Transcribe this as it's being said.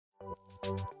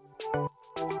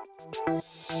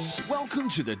Welcome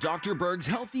to the Dr. Berg's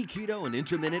Healthy Keto and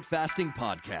Intermittent Fasting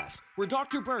Podcast, where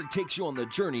Dr. Berg takes you on the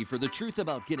journey for the truth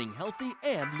about getting healthy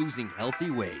and losing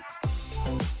healthy weight.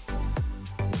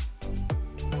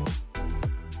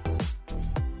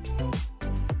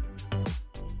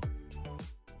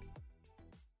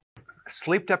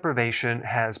 Sleep deprivation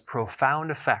has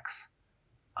profound effects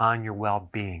on your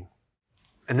well-being.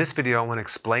 In this video, I want to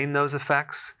explain those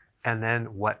effects and then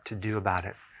what to do about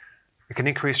it. It can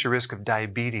increase your risk of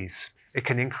diabetes. It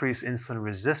can increase insulin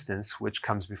resistance, which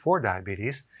comes before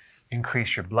diabetes,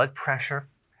 increase your blood pressure.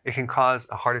 It can cause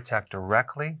a heart attack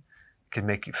directly. It can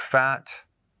make you fat.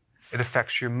 It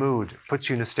affects your mood,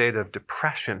 puts you in a state of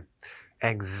depression,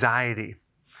 anxiety,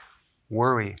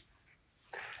 worry.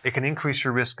 It can increase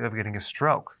your risk of getting a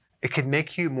stroke. It can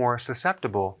make you more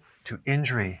susceptible to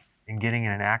injury and getting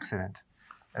in an accident.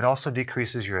 It also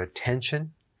decreases your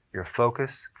attention, your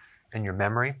focus, and your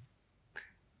memory.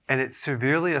 And it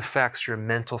severely affects your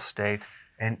mental state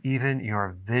and even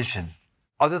your vision.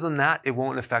 Other than that, it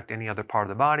won't affect any other part of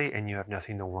the body and you have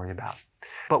nothing to worry about.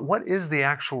 But what is the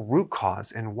actual root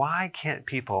cause and why can't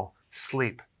people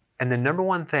sleep? And the number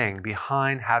one thing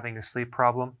behind having a sleep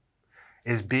problem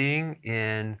is being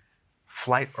in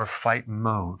flight or fight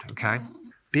mode, okay?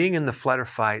 Being in the flight or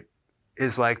fight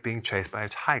is like being chased by a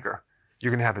tiger. You're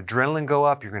going to have adrenaline go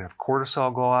up, you're going to have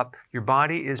cortisol go up. Your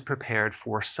body is prepared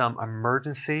for some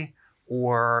emergency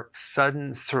or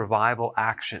sudden survival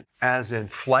action, as in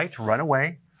flight, run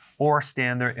away, or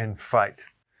stand there and fight.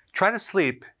 Try to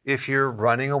sleep if you're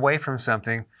running away from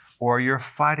something or you're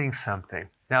fighting something.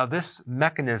 Now, this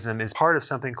mechanism is part of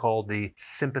something called the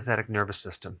sympathetic nervous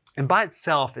system. And by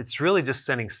itself, it's really just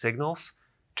sending signals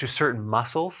to certain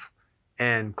muscles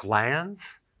and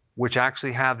glands, which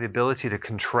actually have the ability to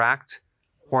contract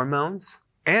hormones,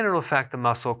 and it'll affect the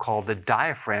muscle called the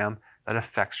diaphragm that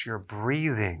affects your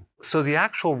breathing. So the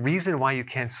actual reason why you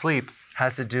can't sleep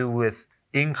has to do with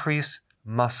increased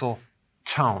muscle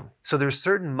tone. So there's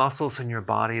certain muscles in your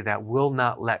body that will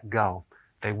not let go.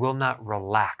 They will not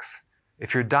relax.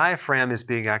 If your diaphragm is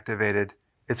being activated,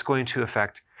 it's going to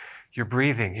affect your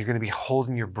breathing. You're going to be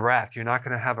holding your breath. You're not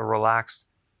going to have a relaxed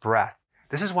breath.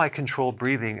 This is why controlled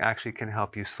breathing actually can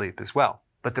help you sleep as well.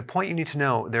 But the point you need to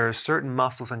know, there are certain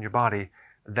muscles in your body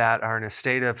that are in a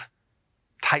state of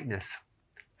tightness,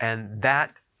 and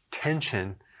that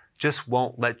tension just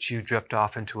won't let you drift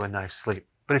off into a nice sleep.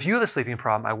 But if you have a sleeping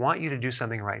problem, I want you to do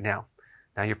something right now.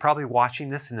 Now, you're probably watching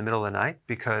this in the middle of the night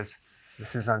because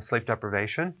this is on sleep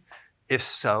deprivation. If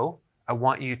so, I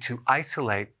want you to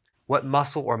isolate what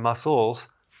muscle or muscles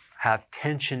have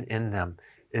tension in them.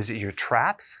 Is it your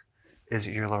traps? Is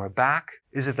it your lower back?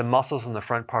 Is it the muscles in the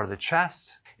front part of the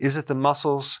chest? Is it the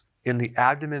muscles in the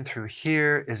abdomen through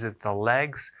here? Is it the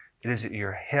legs? Is it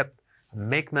your hip?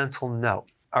 Make mental note.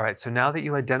 All right, so now that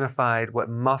you identified what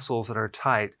muscles that are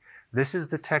tight, this is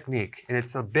the technique, and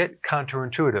it's a bit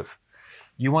counterintuitive.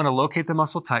 You want to locate the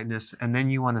muscle tightness, and then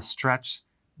you want to stretch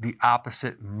the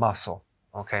opposite muscle.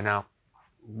 Okay, now,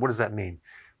 what does that mean?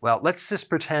 Well, let's just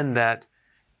pretend that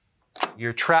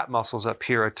your trap muscles up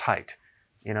here are tight.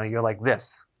 You know, you're like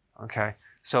this, okay?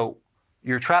 So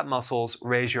your trap muscles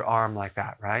raise your arm like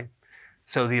that, right?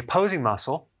 So the opposing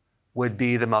muscle would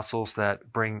be the muscles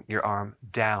that bring your arm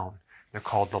down. They're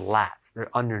called the lats.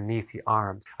 They're underneath the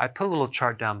arms. I put a little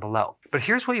chart down below. But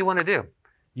here's what you want to do.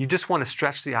 You just want to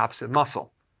stretch the opposite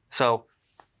muscle. So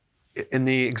in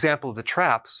the example of the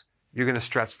traps, you're going to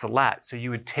stretch the lat. So you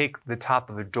would take the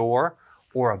top of a door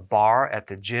or a bar at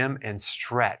the gym and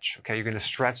stretch, okay? You're going to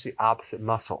stretch the opposite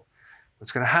muscle.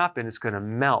 What's going to happen is going to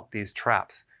melt these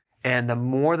traps. And the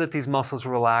more that these muscles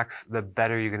relax, the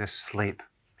better you're going to sleep.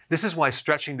 This is why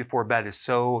stretching before bed is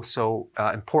so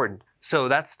important. So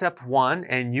that's step one,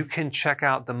 and you can check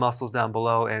out the muscles down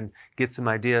below and get some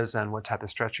ideas on what type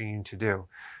of stretching you need to do.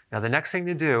 Now, the next thing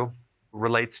to do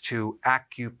relates to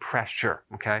acupressure,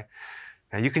 okay?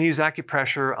 Now, you can use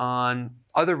acupressure on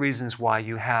other reasons why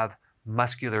you have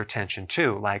muscular tension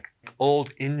too, like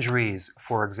old injuries,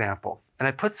 for example. And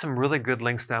I put some really good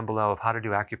links down below of how to do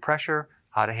acupressure,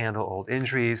 how to handle old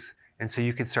injuries, and so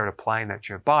you can start applying that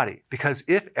to your body. Because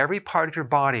if every part of your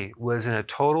body was in a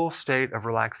total state of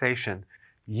relaxation,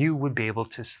 you would be able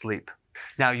to sleep.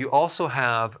 Now, you also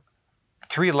have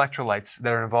 3 electrolytes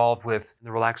that are involved with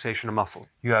the relaxation of muscle.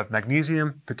 You have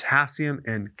magnesium, potassium,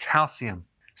 and calcium.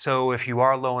 So if you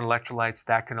are low in electrolytes,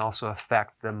 that can also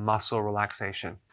affect the muscle relaxation.